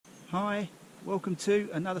Hi, welcome to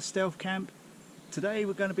another stealth camp. Today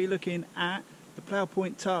we're going to be looking at the Plough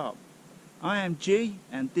Point Tarp. I am G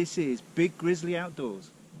and this is Big Grizzly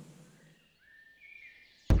Outdoors.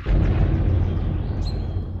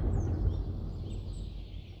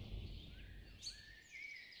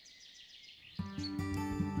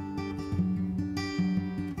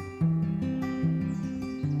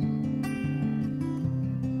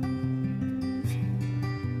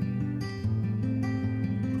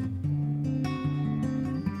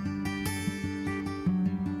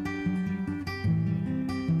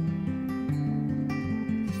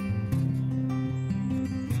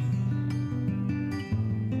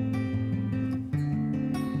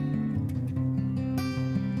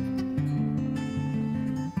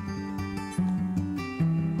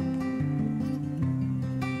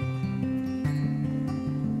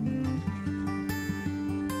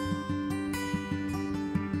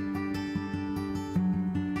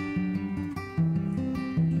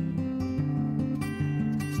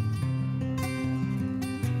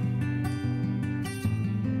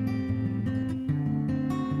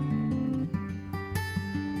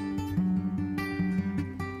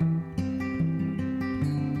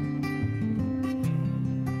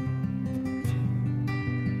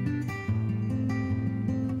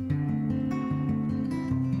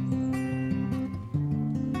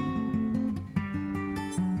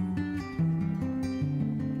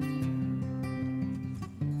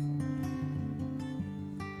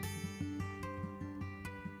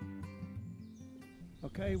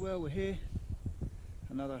 Okay, well we're here,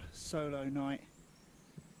 another solo night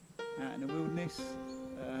out in the wilderness.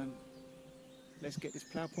 Let's get this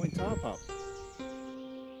Plough Point Tarp up.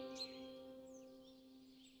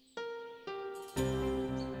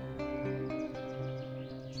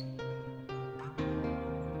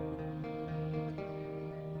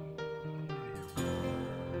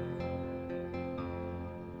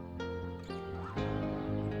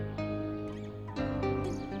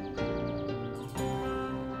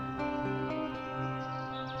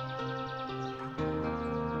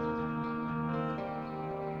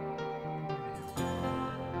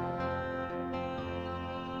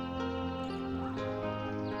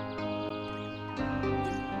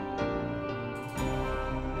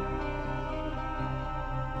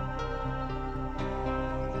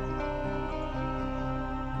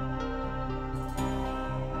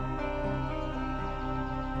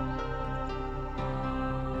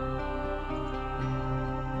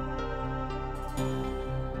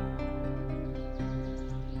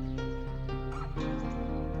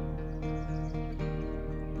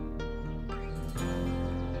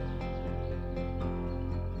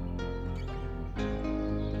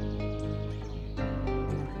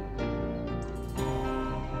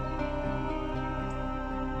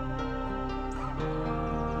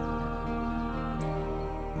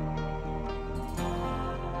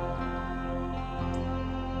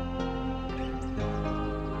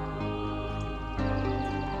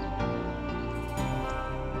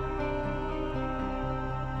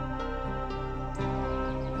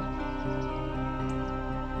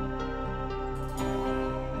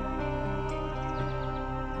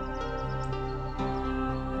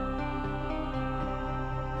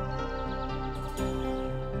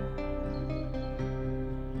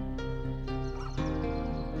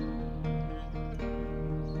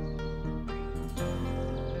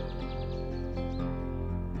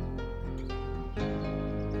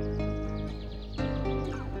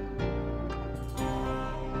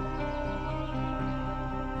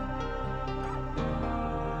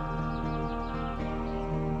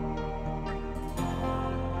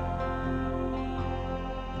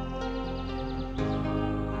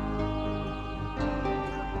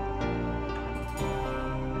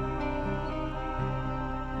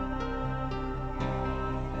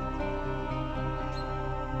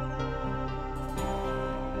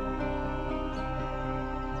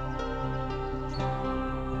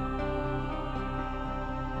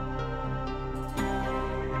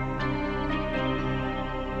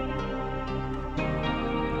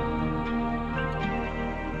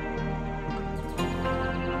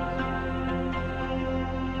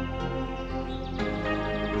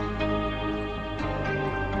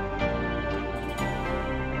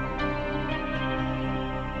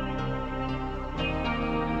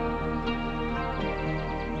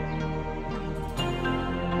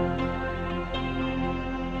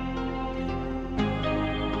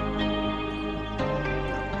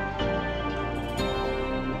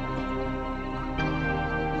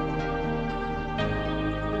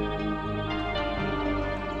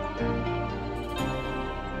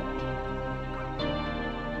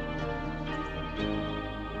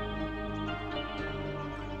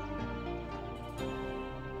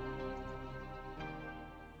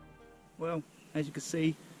 as you can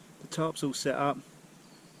see, the tarp's all set up,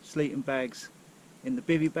 sleeping bags in the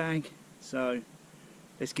bivvy bag, so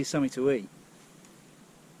let's get something to eat.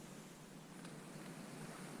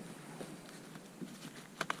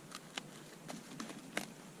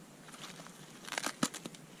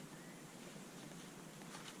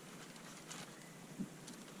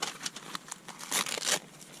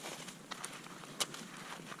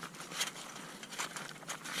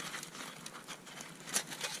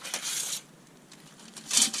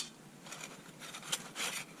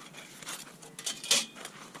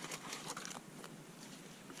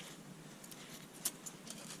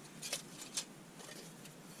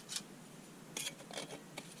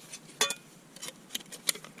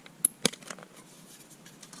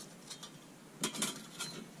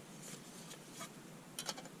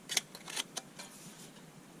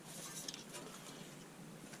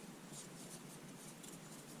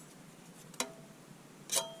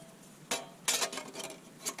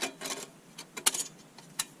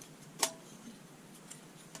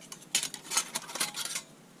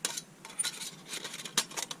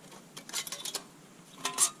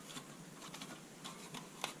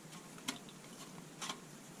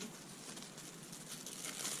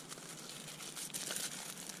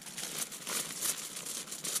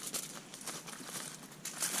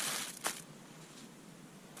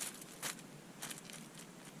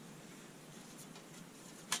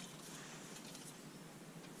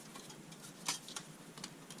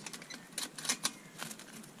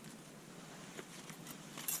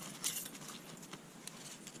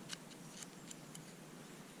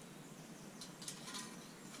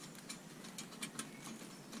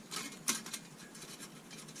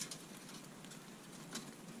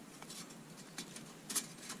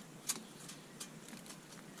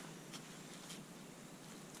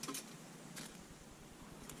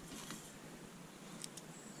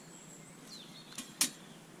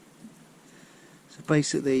 So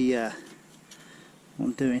basically what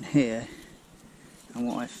I'm doing here, and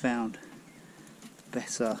what I found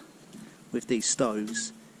better with these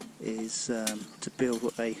stoves, is to build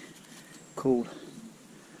what they call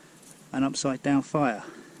an upside down fire.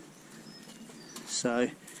 So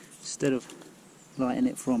instead of lighting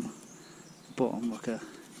it from the bottom like a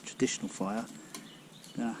traditional fire,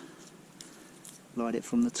 I'm going to light it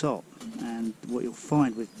from the top. And what you'll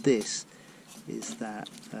find with this is that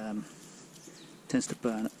it tends to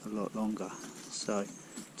burn a lot longer. So I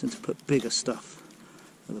tend to put bigger stuff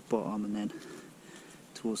at the bottom, and then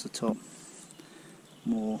towards the top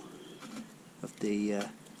more of the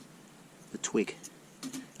twig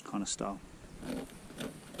kind of style.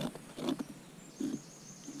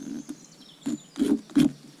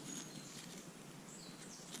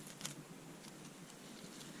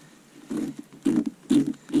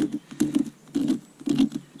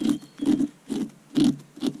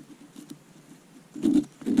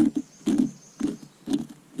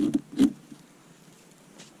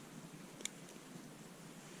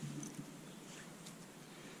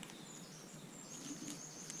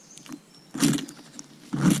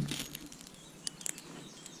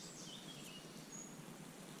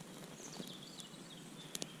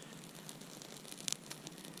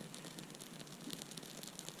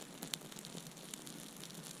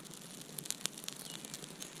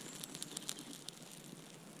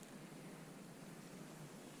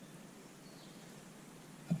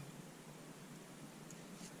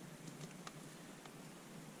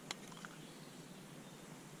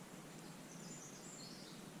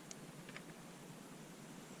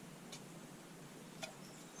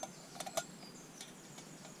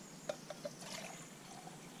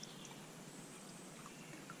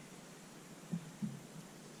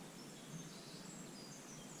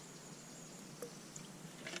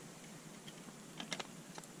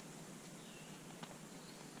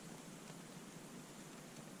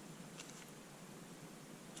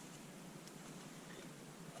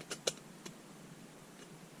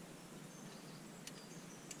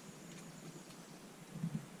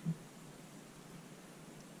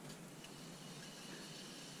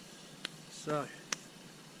 So,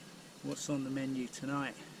 what's on the menu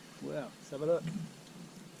tonight? Well, let's have a look.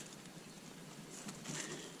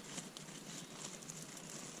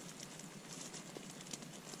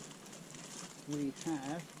 We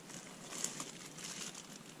have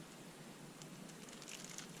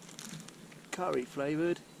curry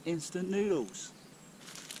flavoured instant noodles.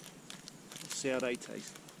 Let's see how they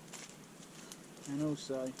taste. And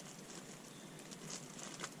also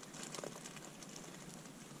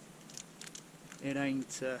it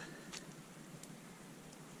ain't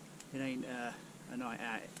a night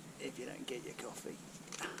out if you don't get your coffee,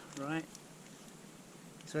 right?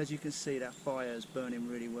 So as you can see, that fire is burning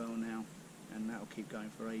really well now, and that'll keep going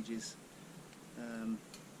for ages.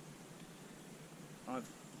 I've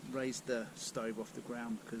raised the stove off the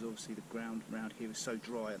ground because obviously the ground around here is so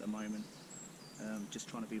dry at the moment. Just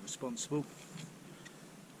trying to be responsible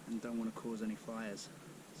and don't want to cause any fires.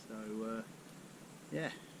 So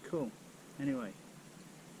yeah, cool. Anyway,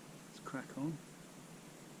 let's crack on.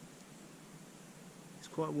 It's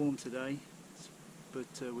quite warm today, but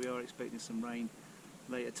we are expecting some rain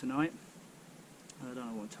later tonight. I don't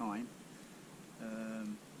know what time,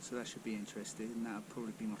 so that should be interesting, and that'll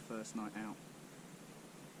probably be my first night out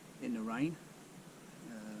in the rain.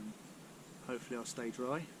 Hopefully I'll stay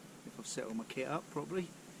dry if I've set all my kit up properly.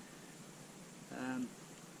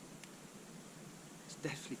 It's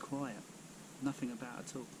definitely quiet, nothing about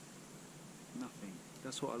at all, nothing.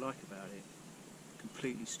 That's what I like about it,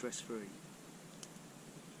 completely stress free.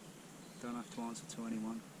 Don't have to answer to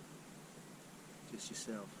anyone, just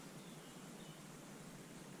yourself.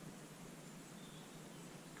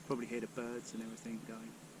 You can probably hear the birds and everything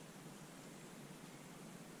going.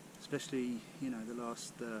 Especially, you know, the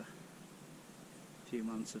last few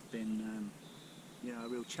months have been, you know, a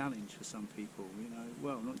real challenge for some people. You know,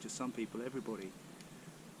 well, not just some people, everybody.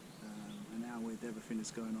 And now with everything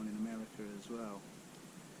that's going on in America as well,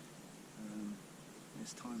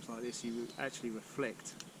 there's times like this you actually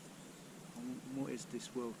reflect on what is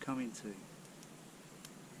this world coming to.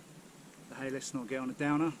 But hey, let's not get on a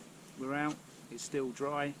downer. We're out. It's still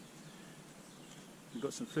dry. We've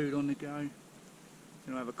got some food on the go.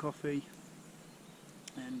 Gonna have a coffee,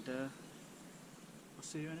 and I'll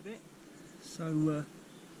see you in a bit. So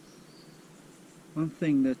one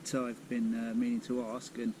thing that I've been meaning to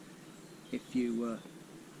ask, and if you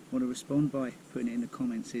want to respond by putting it in the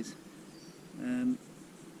comments, is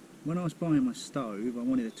when I was buying my stove, I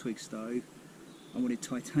wanted a twig stove, I wanted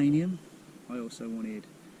titanium, I also wanted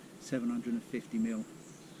 750mm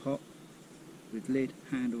pot with lid,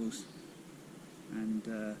 handles, and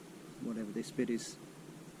whatever this bit is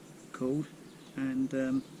called, and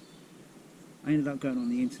I ended up going on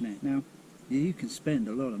the internet. Now you can spend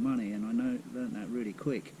a lot of money, and I learned that really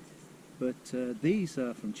quick, but these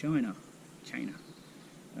are from China,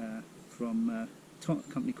 from a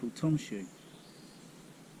company called Tomshu.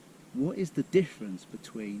 What is the difference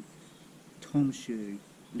between Tomshu,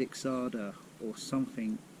 Lixada, or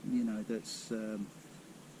something, you know, that's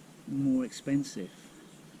more expensive?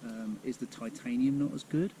 Is the titanium not as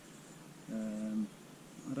good?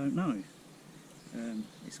 I don't know.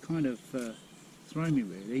 It's kind of thrown me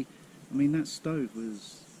really. I mean, that stove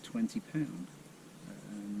was £20,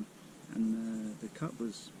 and the cup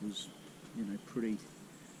was you know,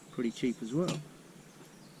 pretty cheap as well.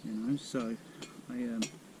 You know, so I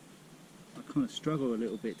kind of struggle a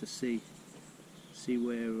little bit to see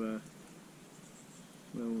where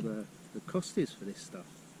well the cost is for this stuff.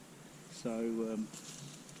 So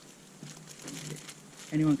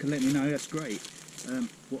anyone can let me know, that's great.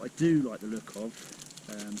 What I do like the look of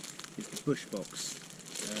is the bush box,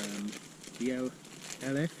 the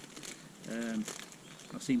LF.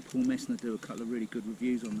 I've seen Paul Messner do a couple of really good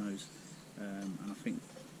reviews on those, and I think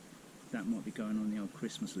that might be going on the old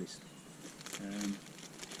Christmas list.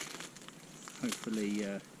 Hopefully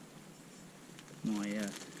my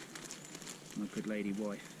good lady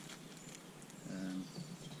wife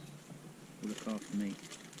will look after me,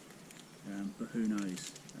 but who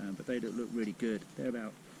knows. But they look really good. They're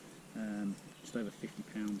about just over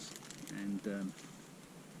 £50, and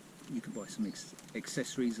you can buy some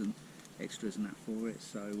accessories and extras and that for it.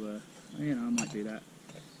 So you know, I might do that,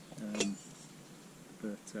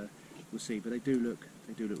 but we'll see. But they do look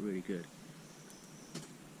really good.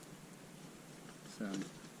 So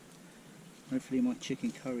hopefully my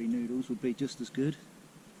chicken curry noodles will be just as good.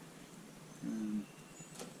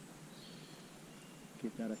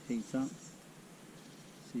 Give that a heat up.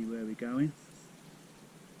 See where we're going.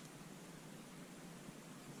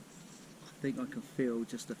 I think I can feel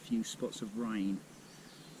just a few spots of rain,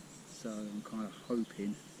 so I'm kind of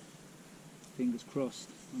hoping, fingers crossed,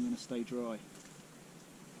 I'm going to stay dry.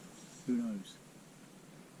 Who knows?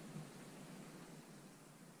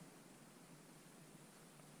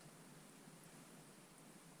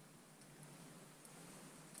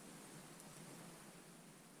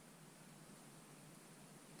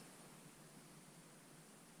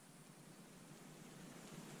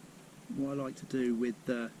 What I like to do with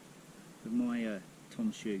my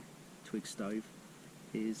Tomshu twig stove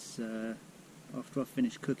is, after I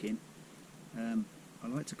finish cooking, I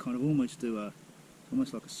like to kind of almost do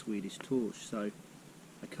almost like a Swedish torch. So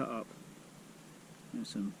I cut up, you know,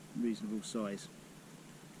 some reasonable size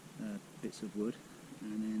bits of wood,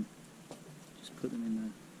 and then Just put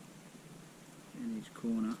them in each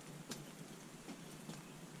corner,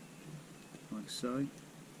 like so.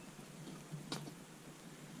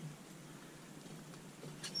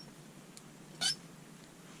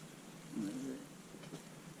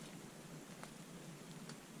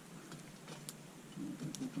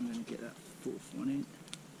 I'm going to get that fourth one in.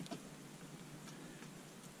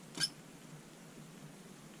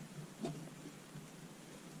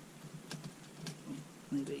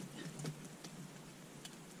 Maybe.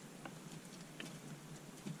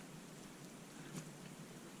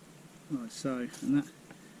 Right, so, and that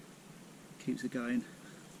keeps it going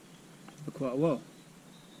for quite a while.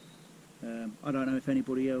 I don't know if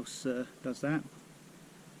anybody else does that.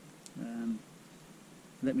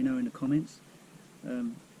 Let me know in the comments.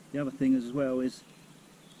 The other thing as well is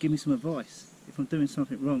give me some advice. If I'm doing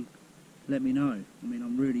something wrong, let me know. I mean,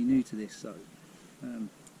 I'm really new to this, so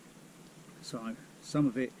some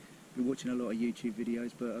of it, you're watching a lot of YouTube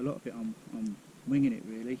videos, but a lot of it I'm winging it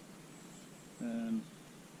really.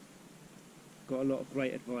 Got a lot of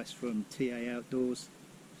great advice from TA Outdoors,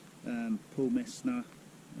 Paul Messner,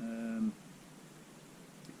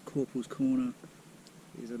 Corporal's Corner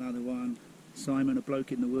is another one, Simon, a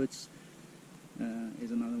Bloke in the Woods,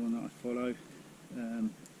 is another one that I follow.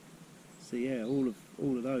 So yeah, all of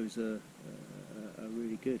those are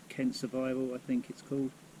really good. Kent Survival, I think it's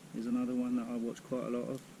called, is another one that I watch quite a lot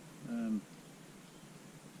of.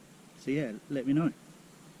 So yeah, let me know.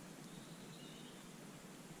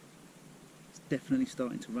 It's definitely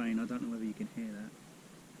starting to rain. I don't know whether you can hear that,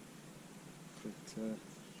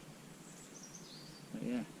 but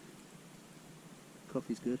yeah,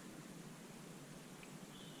 coffee's good.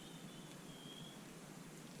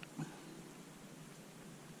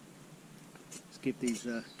 Let's give these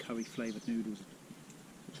curry flavoured noodles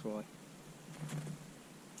a try.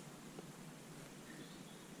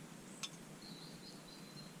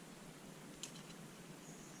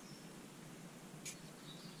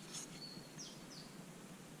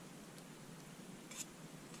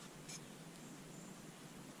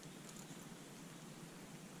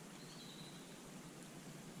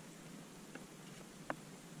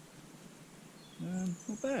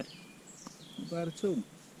 Not bad. Not bad at all.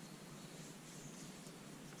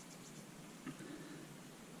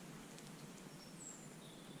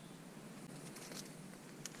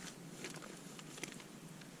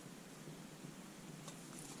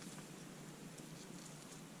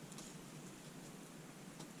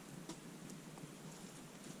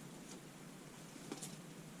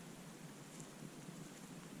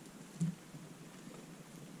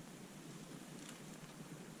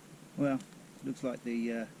 Well, looks like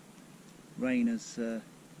the rain hasn't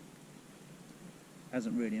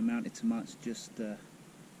really amounted to much, just a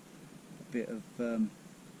bit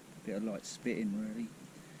of light spitting really.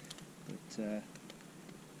 But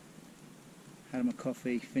had my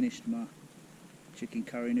coffee, finished my chicken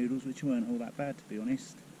curry noodles, which weren't all that bad to be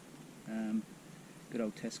honest. Good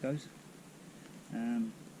old Tesco's.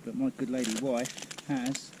 But my good lady wife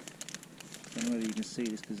has, I don't know whether you can see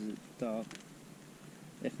this because it's dark,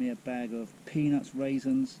 left me a bag of peanuts,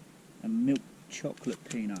 raisins and milk chocolate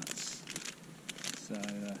peanuts. So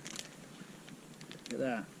look at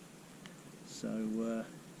that. So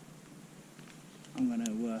I'm going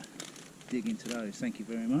to dig into those. Thank you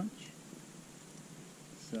very much.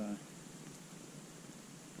 So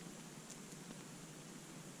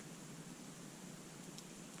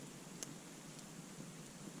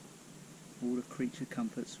all the creature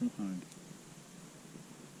comforts from home.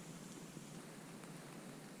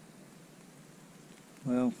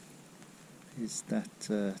 Well, it's that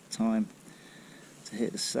time to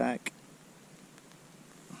hit the sack.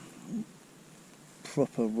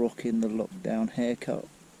 Proper rocking the lockdown haircut.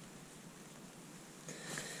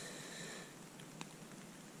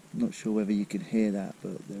 Not sure whether you can hear that,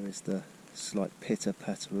 but there is the slight pitter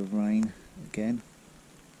patter of rain again.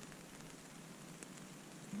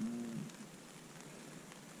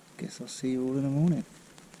 Guess I'll see you all in the morning.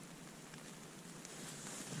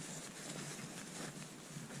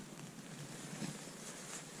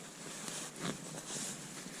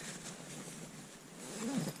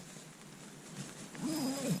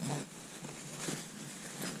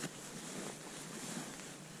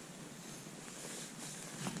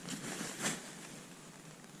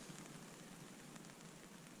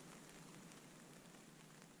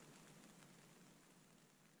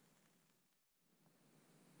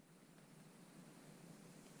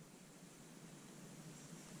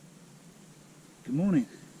 Good morning.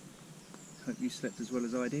 Hope you slept as well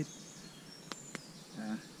as I did.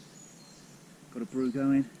 Got a brew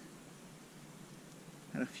going.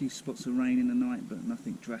 Had a few spots of rain in the night, but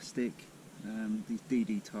nothing drastic. These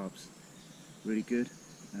DD tarps, really good.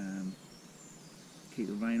 Keep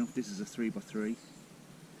the rain off. This is a 3x3.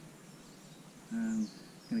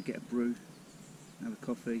 Gonna get a brew, have a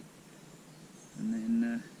coffee, and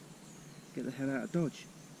then get the hell out of Dodge.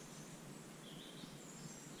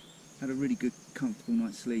 Had a really good, comfortable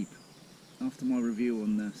night's sleep. After my review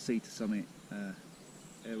on the Cedar Summit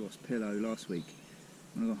Eros pillow last week,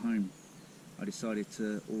 when I got home, I decided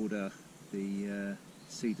to order the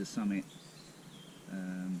Cedar Summit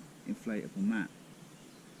inflatable mat,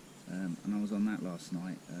 and I was on that last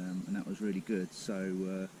night, and that was really good.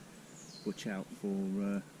 So watch out for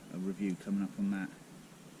a review coming up on that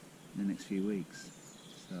in the next few weeks.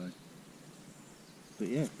 So, but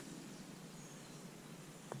yeah,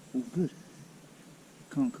 all good.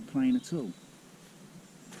 Can't complain at all.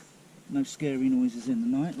 No scary noises in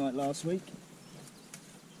the night like last week.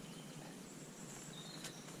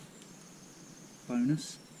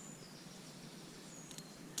 Bonus.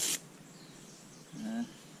 Not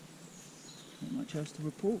much else to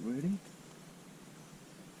report really.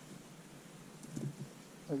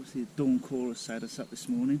 Obviously the dawn chorus had us up this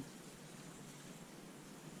morning.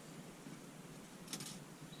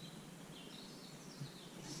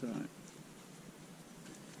 So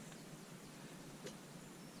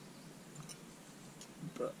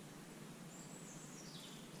but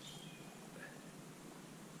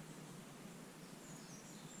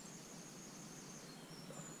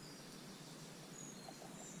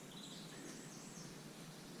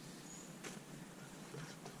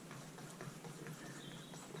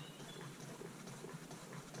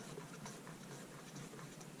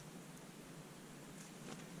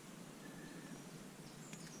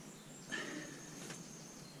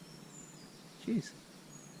jeez.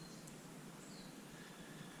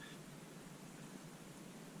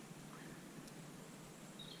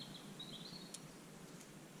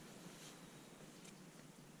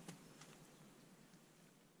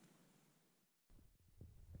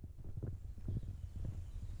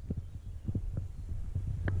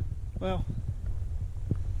 Well,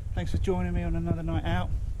 thanks for joining me on another night out.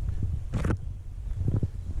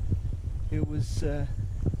 It was, I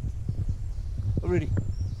really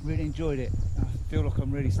enjoyed it. I feel like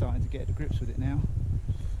I'm really starting to get to grips with it now.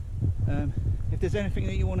 If there's anything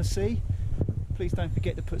that you want to see, please don't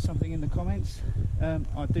forget to put something in the comments.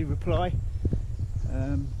 I do reply.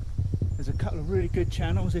 There's a couple of really good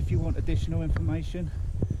channels if you want additional information.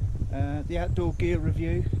 The outdoor gear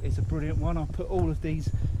review is a brilliant one. I'll put all of these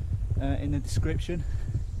in the description.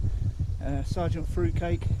 Sergeant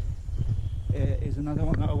Fruitcake is another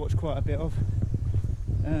one that I watch quite a bit of.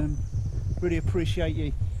 Really appreciate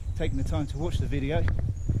you taking the time to watch the video.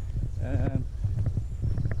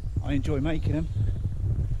 I enjoy making them,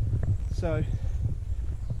 so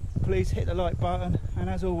please hit the like button, and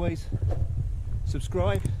as always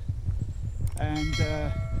subscribe, and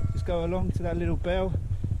just go along to that little bell,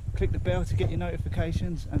 click the bell to get your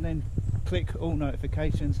notifications, and then click all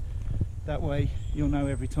notifications. That way you'll know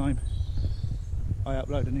every time I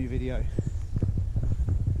upload a new video.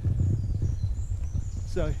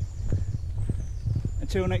 So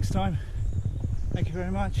until next time, thank you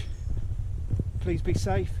very much. Please be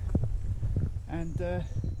safe and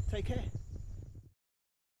take care.